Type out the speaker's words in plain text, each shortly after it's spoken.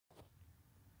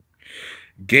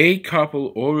Gay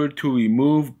couple ordered to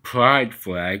remove pride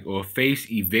flag or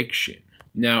face eviction.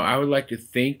 Now, I would like to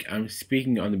think I'm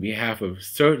speaking on the behalf of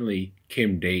certainly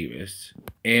Kim Davis,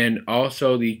 and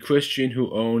also the Christian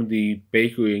who owned the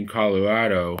bakery in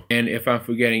Colorado, and if I'm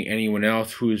forgetting anyone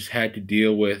else who's had to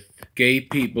deal with gay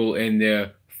people and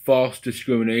their false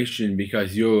discrimination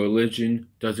because your religion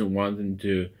doesn't want them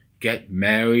to get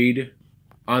married.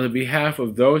 On the behalf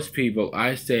of those people,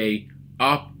 I say,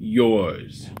 up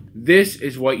yours. This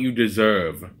is what you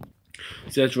deserve.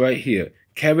 It says right here,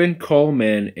 Kevin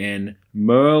Coleman and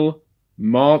Merle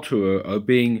Malterer are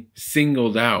being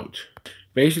singled out.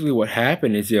 Basically what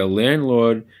happened is their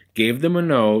landlord gave them a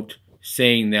note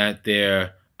saying that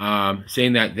their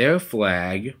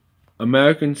flag,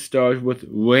 American stars with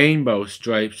rainbow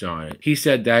stripes on it, he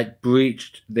said that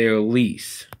breached their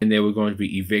lease and they were going to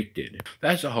be evicted.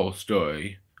 That's the whole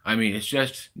story. I mean, it's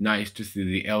just nice to see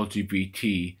the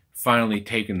LGBT finally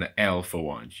taking the L for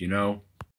once, you know?